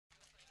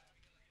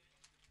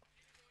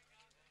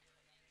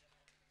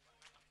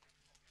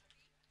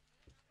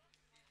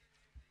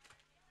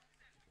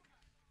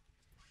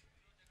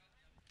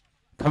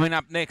Coming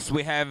up next,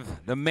 we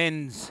have the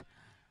men's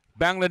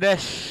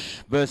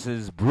Bangladesh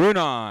versus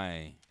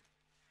Brunei.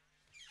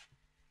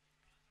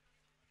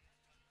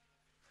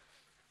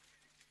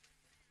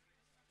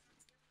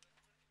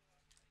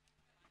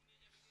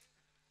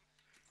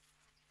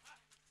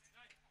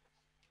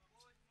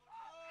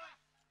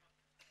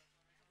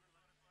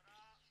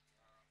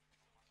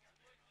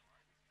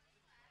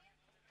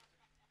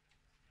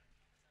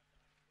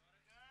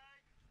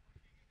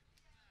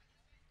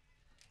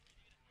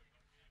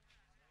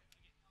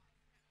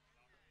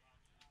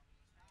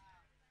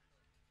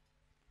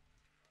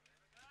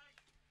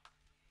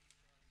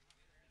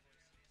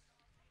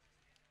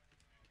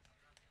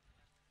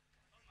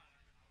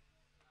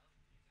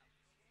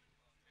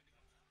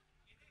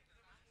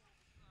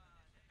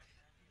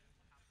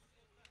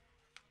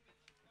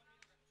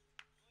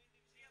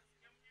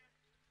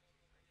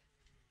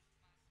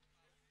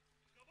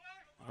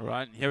 All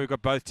right, here we've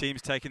got both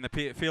teams taking the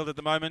field at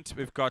the moment.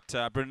 We've got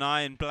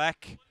Brunei in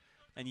black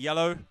and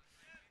yellow,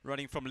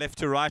 running from left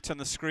to right on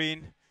the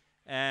screen,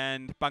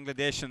 and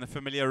Bangladesh in the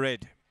familiar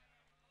red.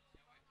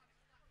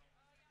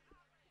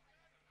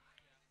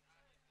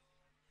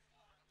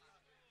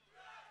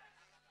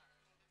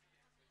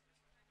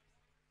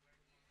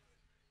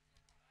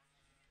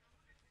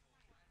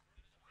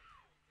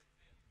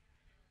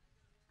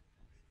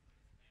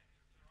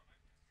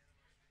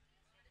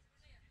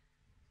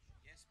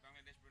 Yes,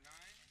 Bangladesh, Brunei.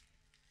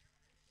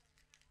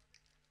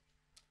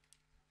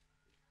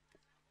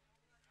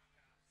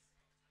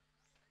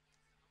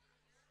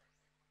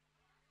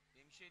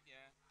 Game sheet, yeah.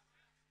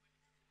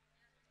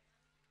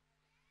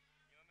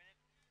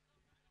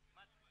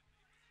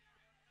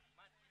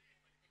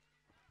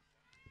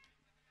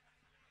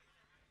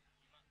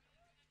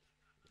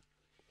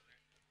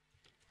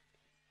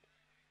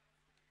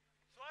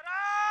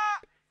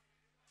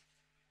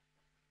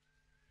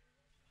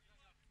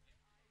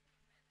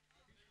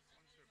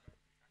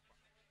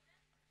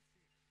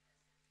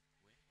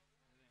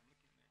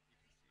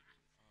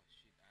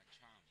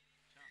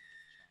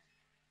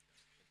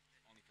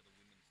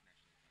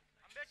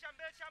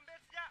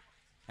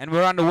 And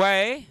we're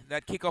underway.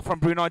 That kickoff from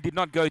Brunei did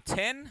not go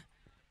 10.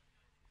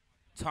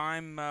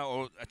 Time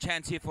or a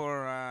chance here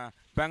for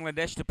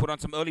Bangladesh to put on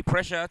some early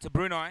pressure to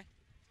Brunei.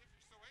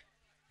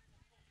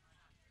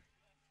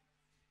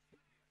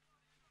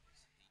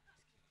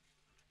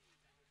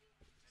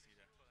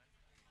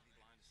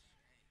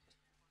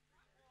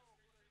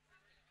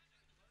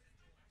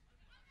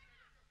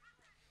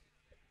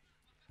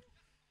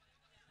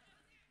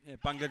 Yeah,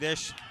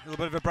 Bangladesh, a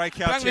little bit of a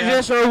breakout here.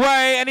 Bangladesh are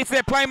away, and it's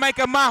their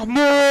playmaker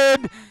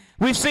Mahmood.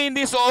 We've seen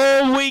this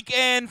all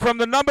weekend from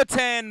the number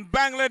 10,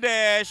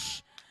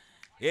 Bangladesh.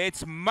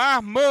 It's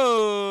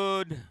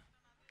Mahmood.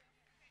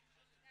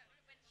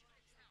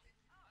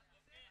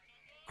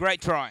 Great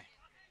try.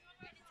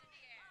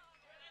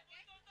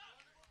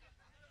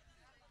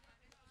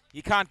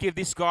 You can't give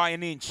this guy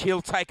an inch.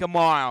 He'll take a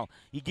mile.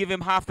 You give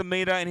him half the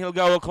meter and he'll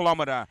go a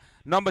kilometer.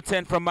 Number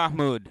 10 from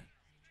Mahmood.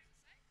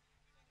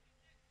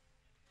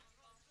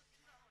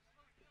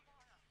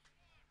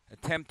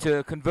 Attempt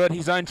to convert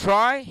his own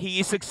try. He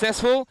is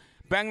successful.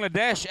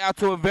 Bangladesh out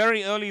to a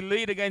very early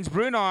lead against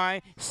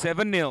Brunei,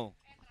 7-0.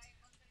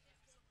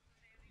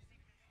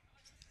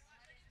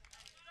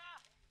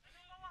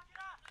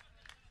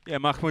 Yeah,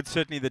 Mahmoud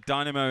certainly the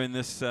dynamo in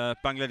this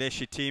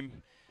Bangladeshi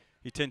team.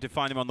 You tend to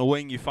find him on the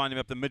wing, you find him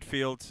up the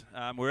midfield.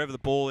 Wherever the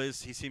ball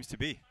is, he seems to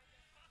be.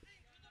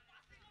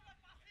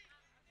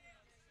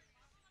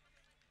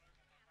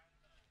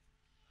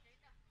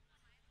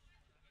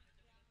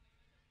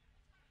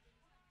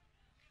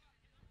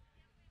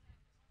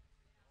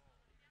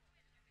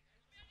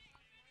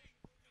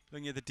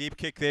 Looking at the deep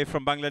kick there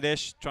from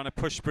Bangladesh, trying to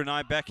push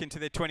Brunei back into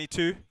their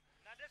 22.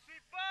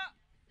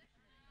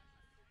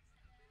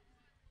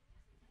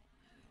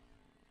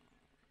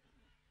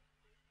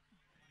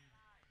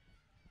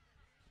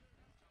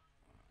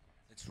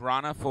 It's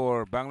Rana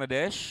for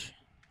Bangladesh.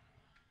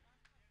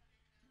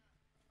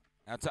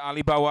 Out to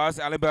Ali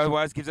Bawaz. Ali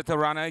Bawaz gives it to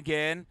Rana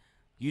again,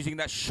 using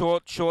that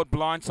short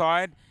blind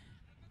side.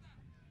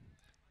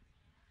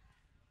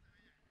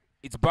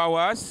 It's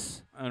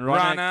Bawaz And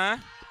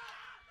Rana.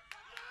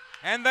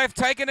 And they've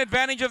taken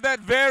advantage of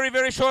that very,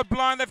 very short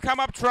blind. They've come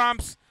up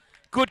trumps.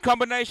 Good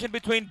combination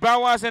between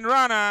Bawaz and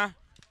Rana.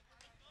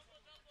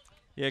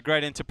 Yeah,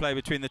 great interplay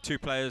between the two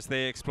players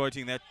there,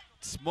 exploiting that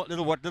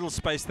little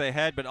space they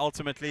had, but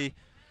ultimately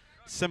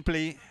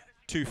simply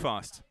too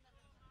fast.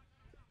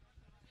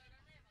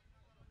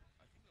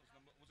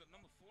 Was it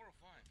number 4 or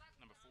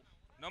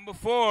 5? Number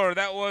 4.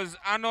 That was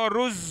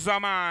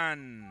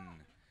Anuruzzaman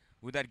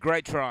with that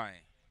great try.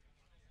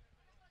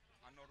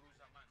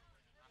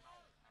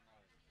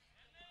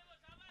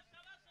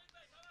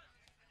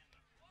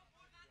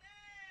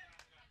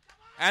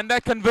 And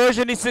that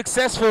conversion is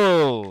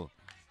successful.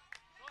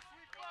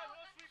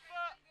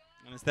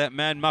 And it's that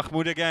man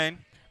Mahmoud again.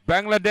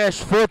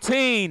 Bangladesh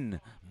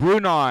 14,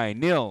 Brunei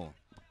 0.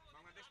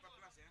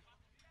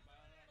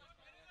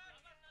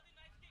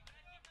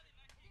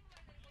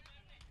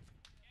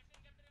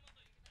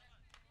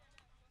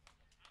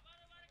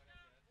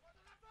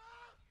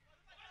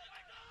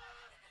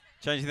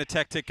 Changing the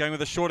tactic, going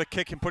with a shorter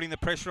kick and putting the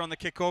pressure on the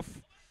kickoff.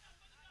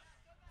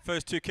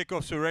 First two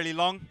kickoffs were really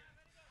long.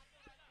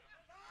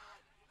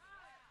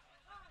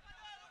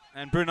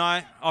 And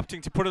Brunei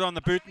opting to put it on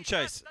the boot and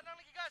chase.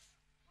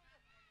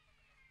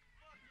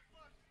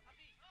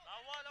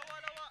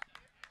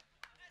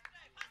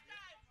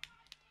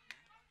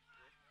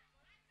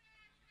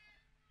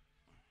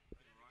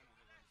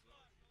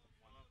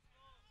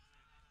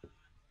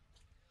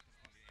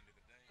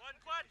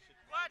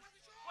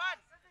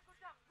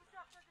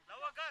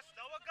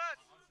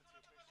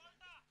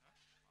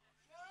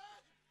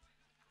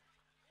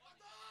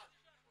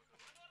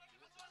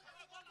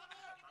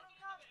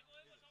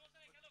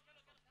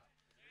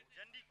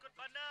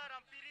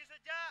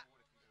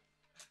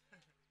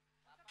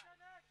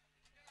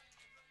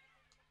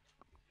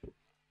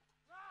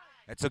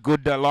 It's a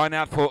good line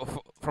out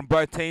from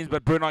both teams,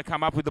 but Brunei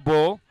come up with the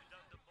ball.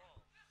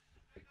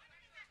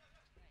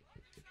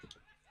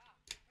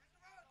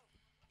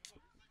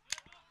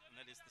 And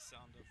that is the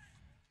sound of heaven.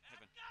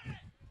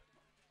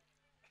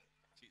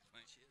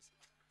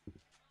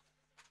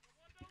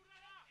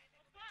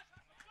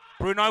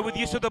 Brunei with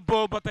use of the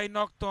ball, but they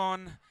knocked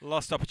on.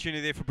 Lost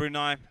opportunity there for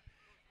Brunei.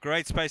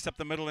 Great space up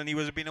the middle, and he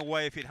would have been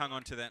away if he'd hung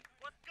on to that.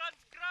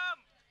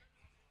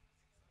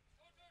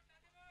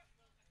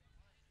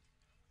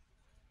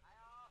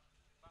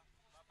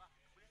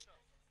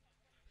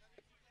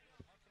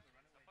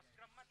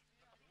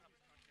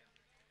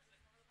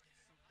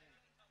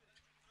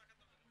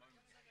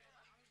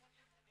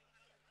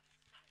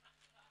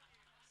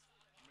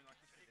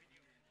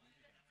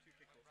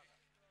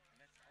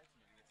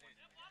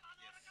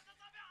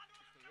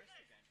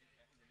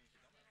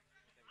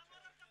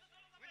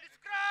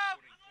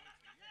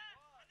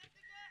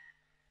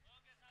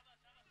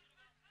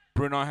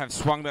 Brunei have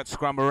swung that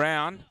scrum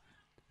around.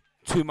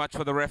 Too much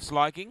for the ref's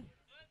liking.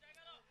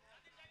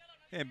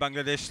 Yeah,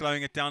 Bangladesh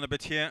slowing it down a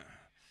bit here.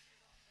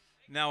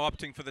 Now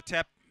opting for the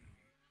tap.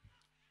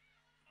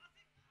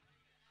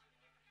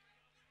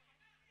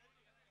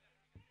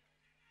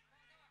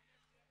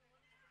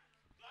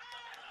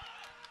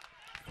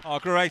 Oh,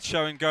 great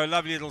show and go.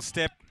 Lovely little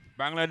step.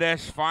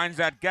 Bangladesh finds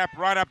that gap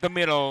right up the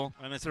middle.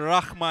 And it's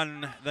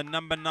Rahman, the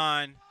number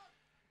 9,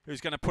 who's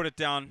going to put it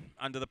down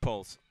under the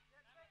poles.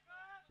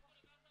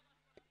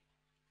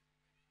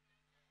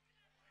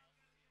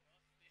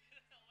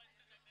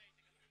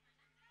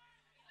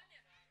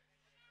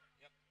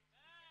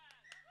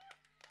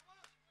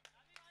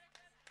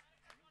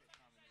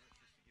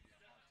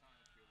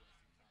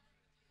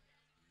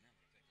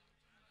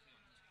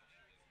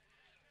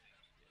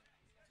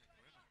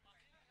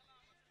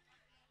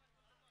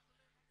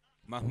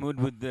 Mahmoud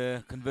with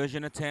the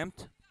conversion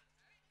attempt.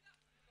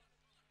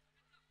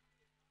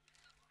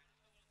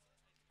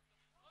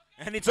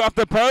 And it's off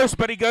the post,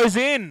 but he goes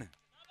in.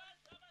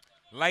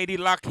 Lady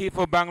luck here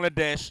for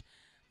Bangladesh.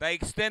 They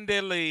extend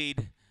their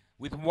lead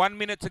with 1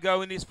 minute to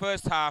go in this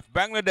first half.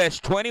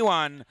 Bangladesh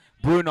 21,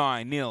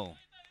 Brunei 0.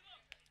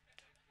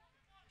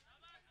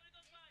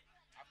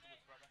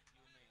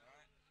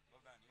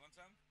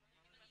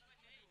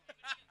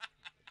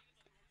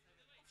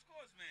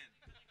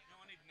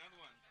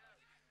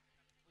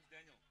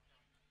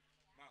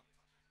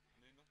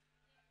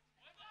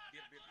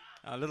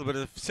 A little bit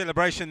of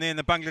celebration there in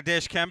the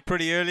Bangladesh camp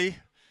pretty early.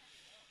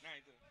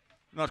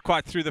 Not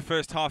quite through the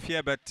first half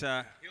here, but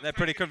they're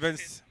pretty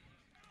convinced.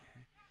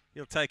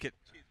 He'll take it.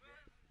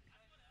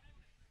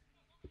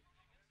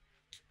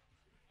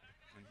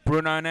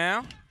 Brunei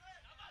now.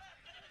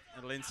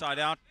 Little inside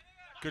out.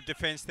 Good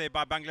defense there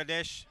by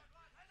Bangladesh.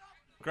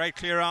 Great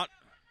clear out.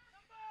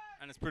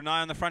 And it's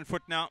Brunei on the front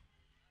foot now.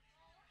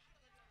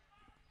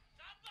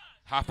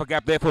 Half a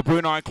gap there for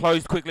Brunei,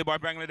 closed quickly by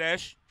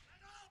Bangladesh.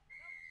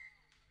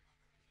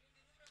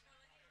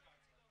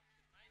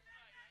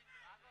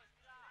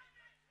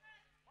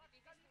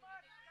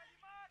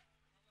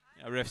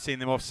 A ref seen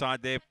them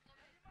offside there,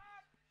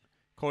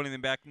 calling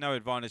them back. No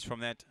advantage from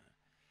that.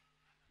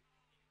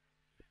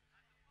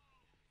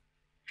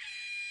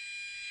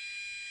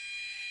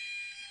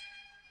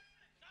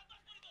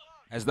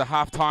 As the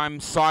halftime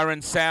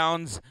siren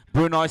sounds,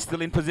 Brunei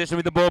still in possession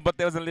with the ball, but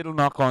there was a little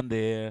knock on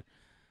there.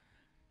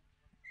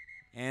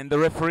 And the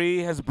referee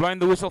has blown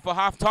the whistle for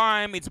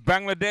halftime. It's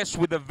Bangladesh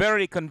with a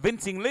very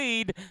convincing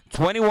lead,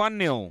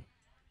 21-0.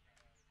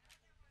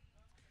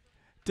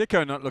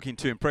 Dicko not looking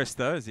too impressed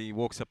though as he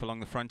walks up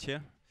along the front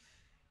here. Is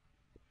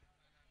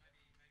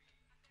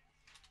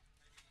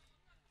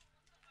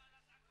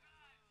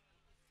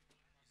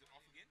it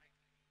off again?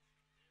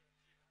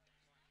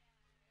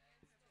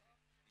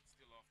 It's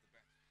still off the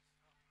back.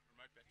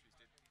 Remote battery's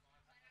dead.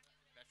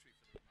 Battery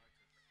for the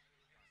remote.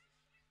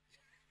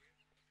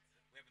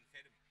 We haven't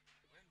fed him.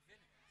 We haven't fed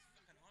him. It's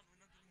fucking hot.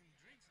 We're not giving him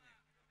drinks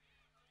now.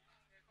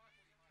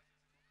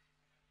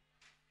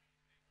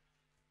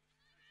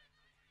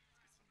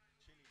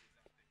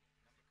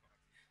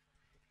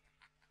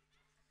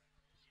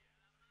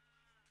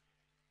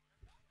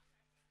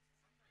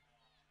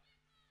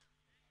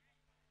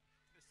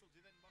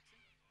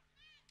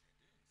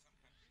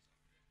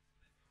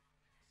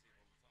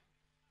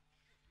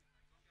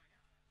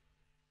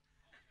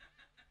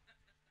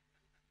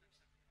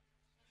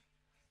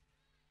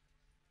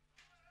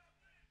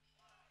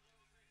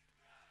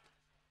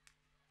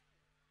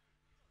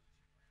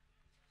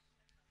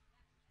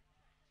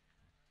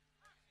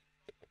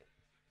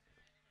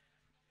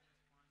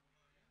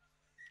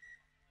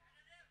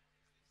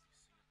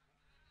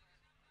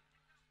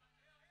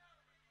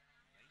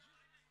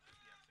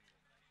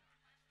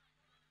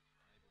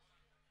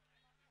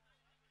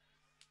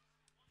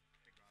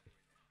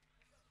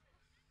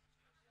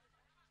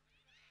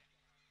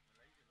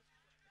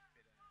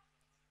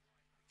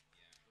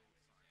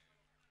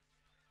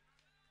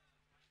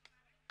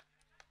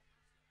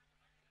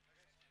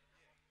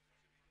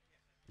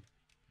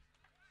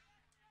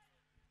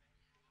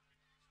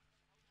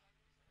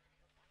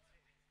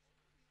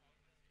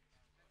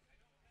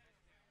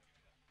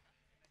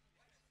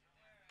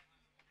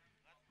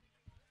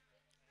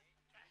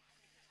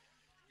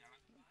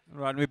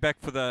 Right, we're back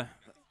for the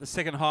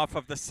second half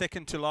of the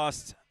second to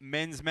last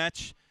men's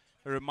match.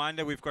 A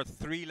reminder, we've got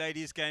 3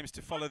 ladies games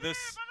to follow this,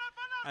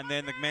 and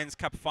then the men's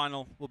cup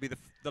final will be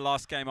the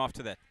last game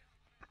after that.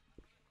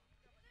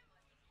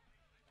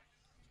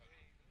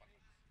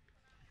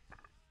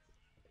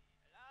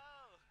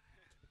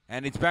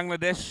 And it's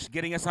Bangladesh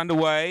getting us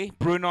underway.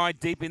 Brunei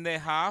deep in their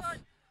half.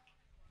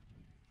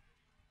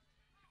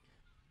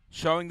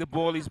 Showing the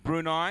ball is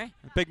Brunei.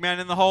 A big man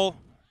in the hole.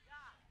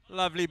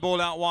 Lovely ball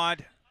out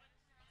wide.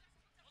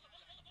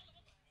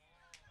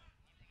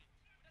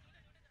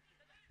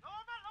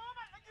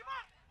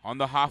 On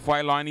the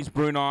halfway line is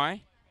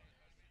Brunei.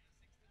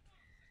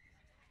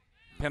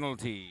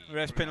 Penalty. The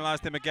refs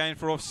penalised them again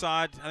for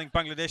offside. I think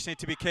Bangladesh need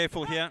to be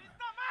careful here.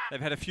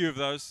 They've had a few of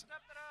those.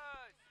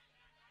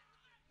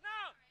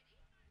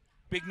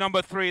 Big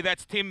number 3,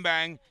 that's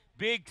Timbang.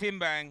 Big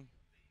Timbang.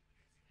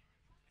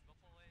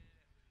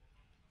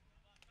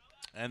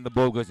 And the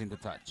ball goes into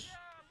touch.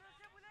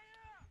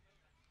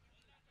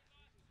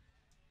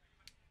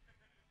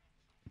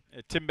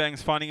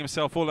 Timbang's finding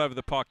himself all over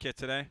the park here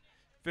today.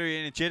 Very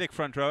energetic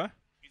front rower.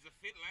 He's a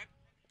fit lad.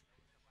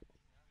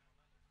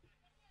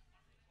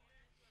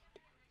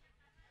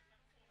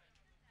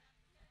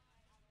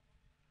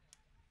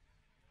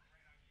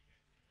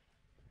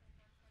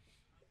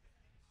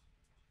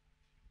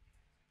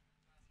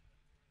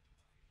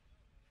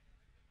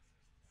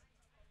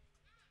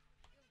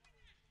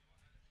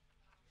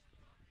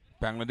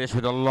 Bangladesh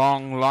with a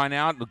long line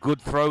out, a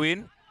good throw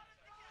in.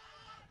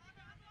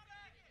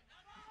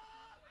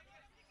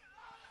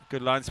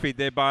 Good line speed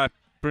there by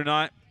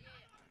Brunei,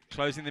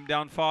 closing them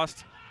down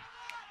fast.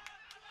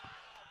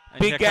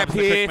 And big gap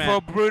here for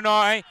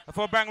Brunei,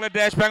 for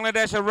Bangladesh.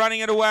 Bangladesh are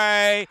running it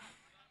away.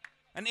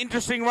 An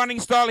interesting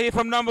running style here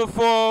from number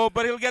 4,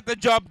 but he'll get the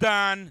job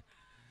done.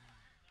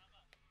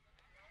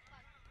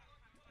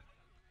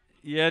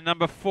 Yeah,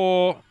 number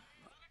 4,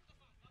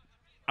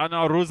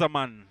 Anna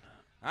Ruzaman.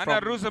 Anna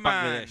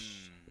Ruzaman.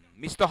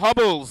 Mr.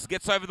 Hobbles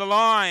gets over the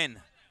line.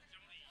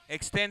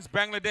 Extends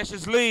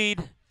Bangladesh's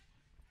lead.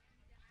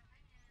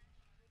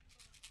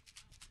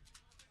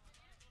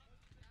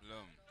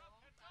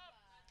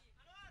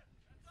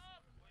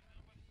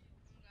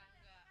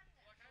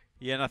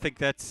 Yeah, and I think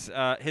that's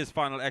his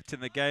final act in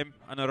the game,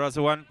 Anna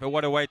Ruzaman. But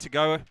what a way to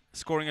go,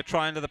 scoring a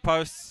try into the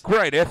posts.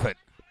 Great effort.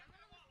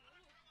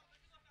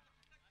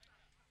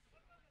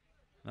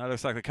 Now it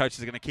looks like the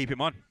coaches are going to keep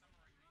him on.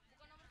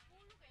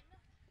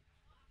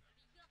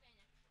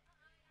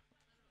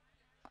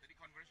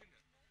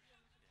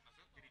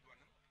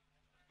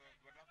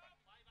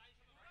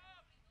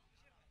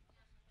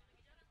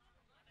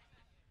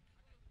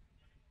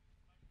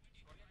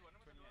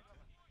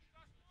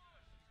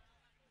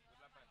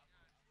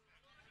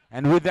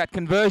 And with that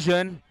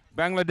conversion,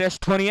 Bangladesh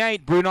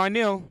 28, Brunei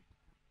 0.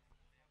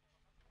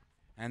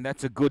 And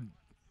that's a good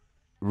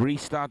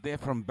restart there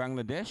from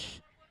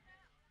Bangladesh.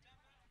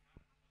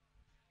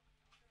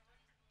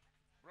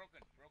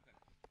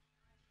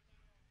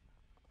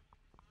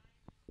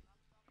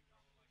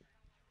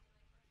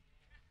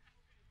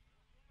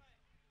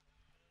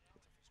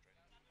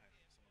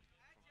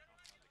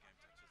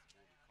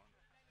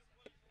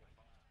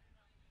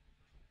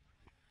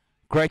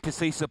 Great to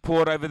see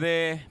support over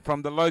there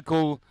from the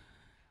local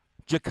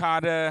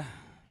Jakarta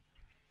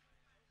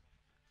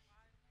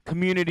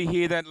community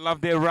here that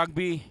love their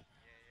rugby,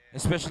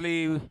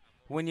 especially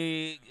when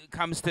it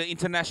comes to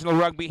international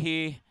rugby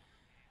here.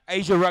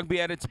 Asia rugby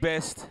at its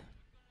best.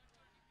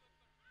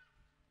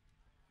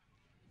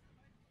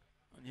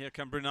 And here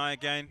come Brunei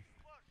again.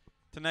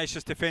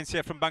 Tenacious defense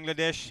here from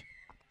Bangladesh.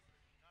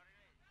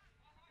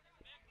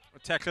 The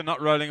tackler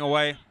not rolling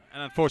away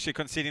and unfortunately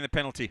conceding the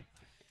penalty.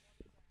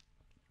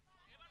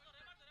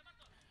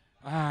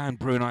 And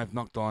Brunei have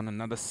knocked on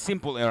another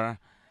simple error.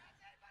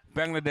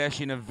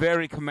 Bangladesh in a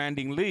very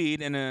commanding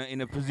lead and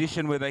in a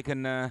position where they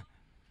can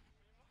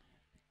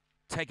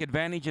take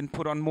advantage and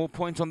put on more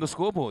points on the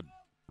scoreboard.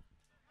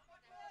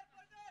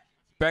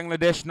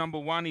 Bangladesh number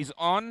 1 is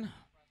on.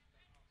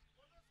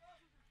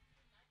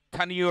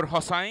 Tanir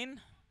Hossain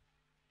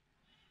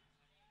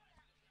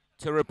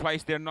to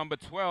replace their number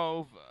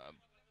 12,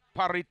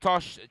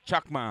 Paritosh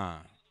Chakma.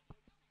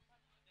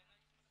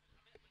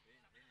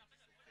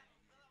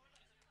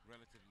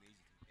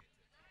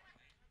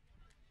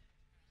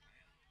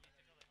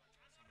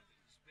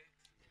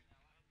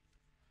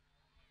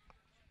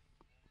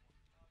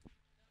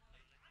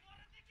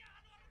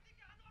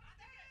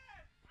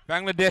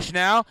 Bangladesh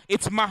now,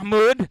 it's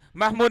Mahmood.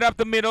 Mahmood up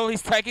the middle,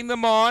 he's taking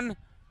them on.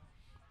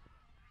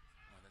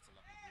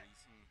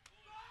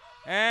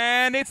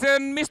 And it's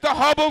Mr.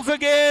 Hobbles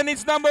again,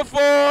 it's number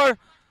 4.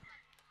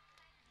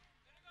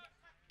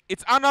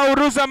 It's Anna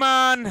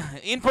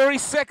Ruzaman in for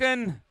his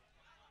second.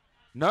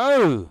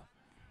 No,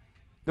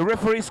 the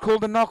referee's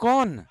called a knock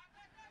on.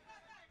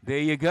 There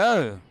you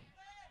go.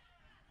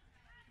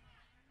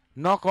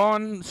 Knock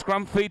on,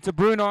 scrum feed to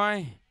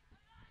Brunei.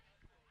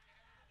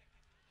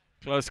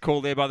 Close call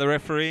there by the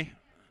referee.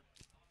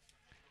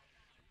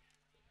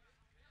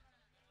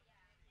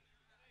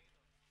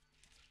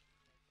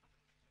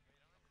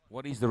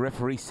 What is the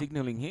referee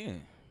signaling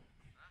here?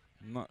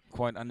 I'm not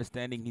quite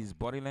understanding his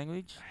body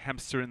language.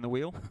 Hamster in the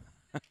wheel.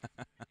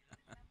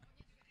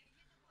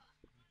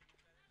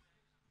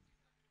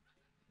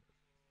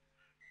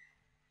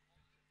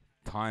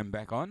 Time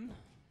back on.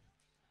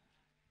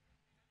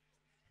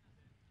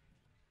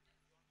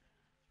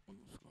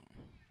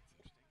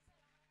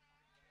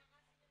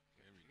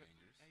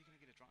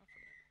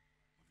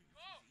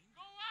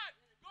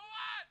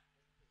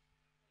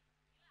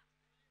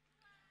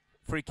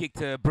 Free kick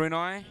to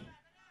Brunei.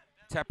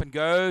 Tap and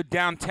go.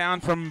 Downtown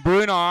from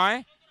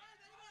Brunei.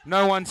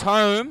 No one's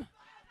home.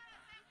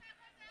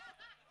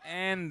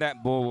 And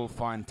that ball will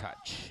find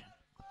touch.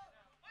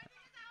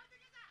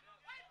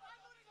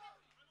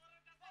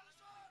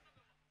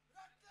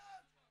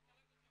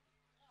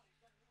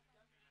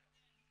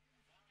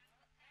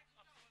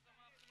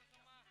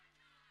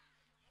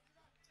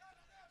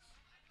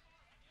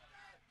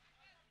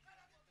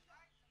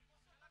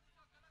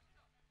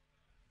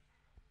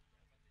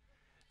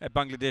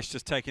 Bangladesh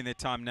just taking their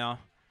time now.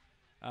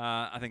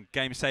 I think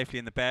game safely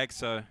in the bag,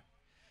 so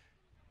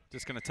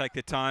just going to take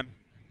their time,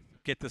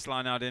 get this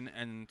line out in,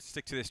 and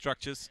stick to their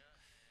structures.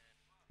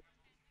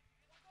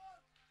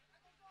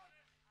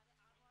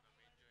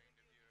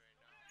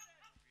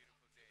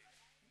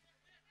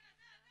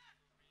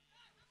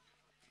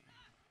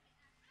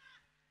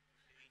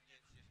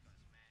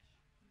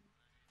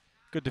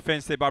 Good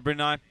defense there by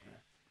Brunei,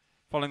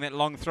 following that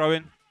long throw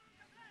in.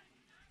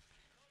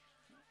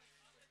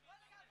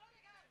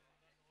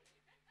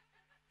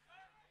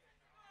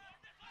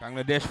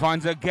 Bangladesh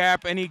finds a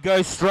gap and he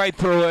goes straight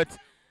through it.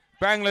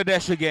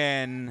 Bangladesh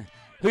again.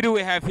 Who do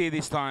we have here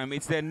this time?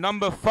 It's their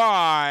number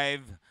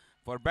 5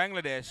 for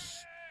Bangladesh,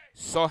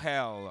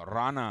 Sohail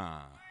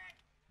Rana.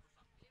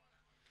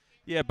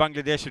 Yeah,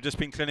 Bangladesh have just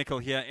been clinical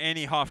here.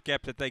 Any half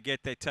gap that they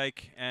get, they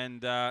take.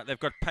 And they've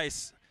got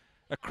pace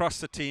across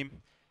the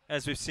team,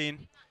 as we've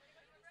seen.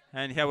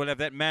 And here we'll have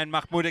that man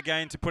Mahmoud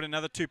again to put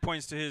another 2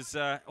 points to his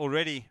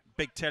already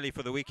big tally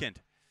for the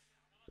weekend.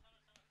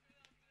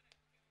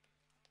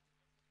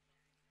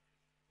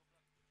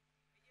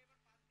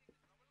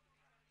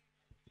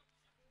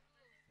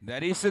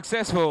 That is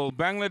successful.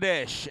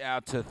 Bangladesh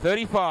out to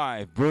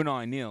 35,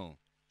 Brunei 0.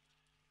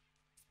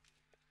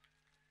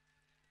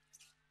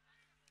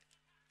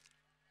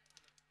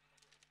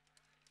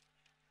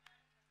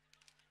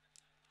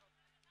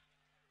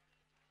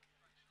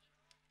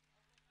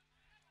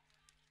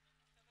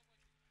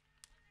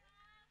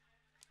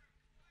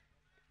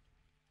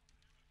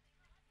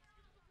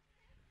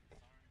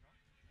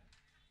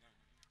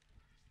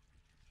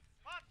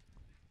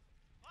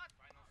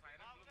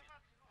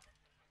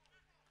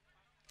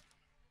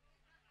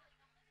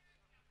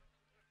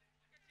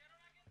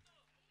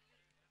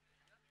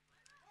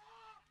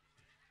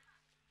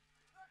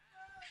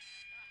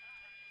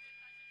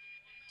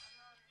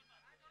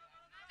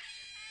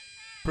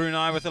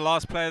 Brunei with the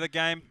last play of the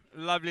game.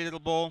 Lovely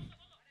little ball.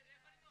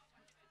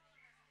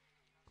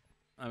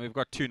 And we've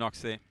got 2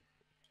 knocks there.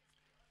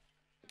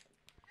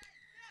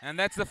 And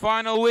that's the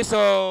final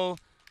whistle.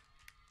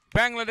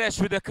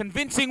 Bangladesh with a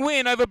convincing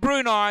win over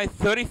Brunei,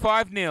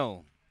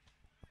 35-0.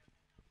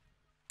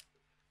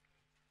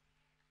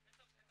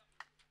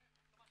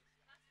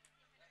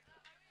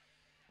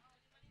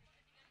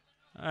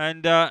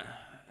 And a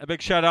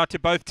big shout out to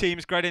both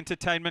teams. Great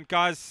entertainment,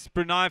 guys.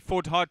 Brunei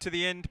fought hard to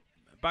the end.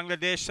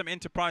 Bangladesh, some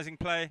enterprising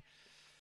play.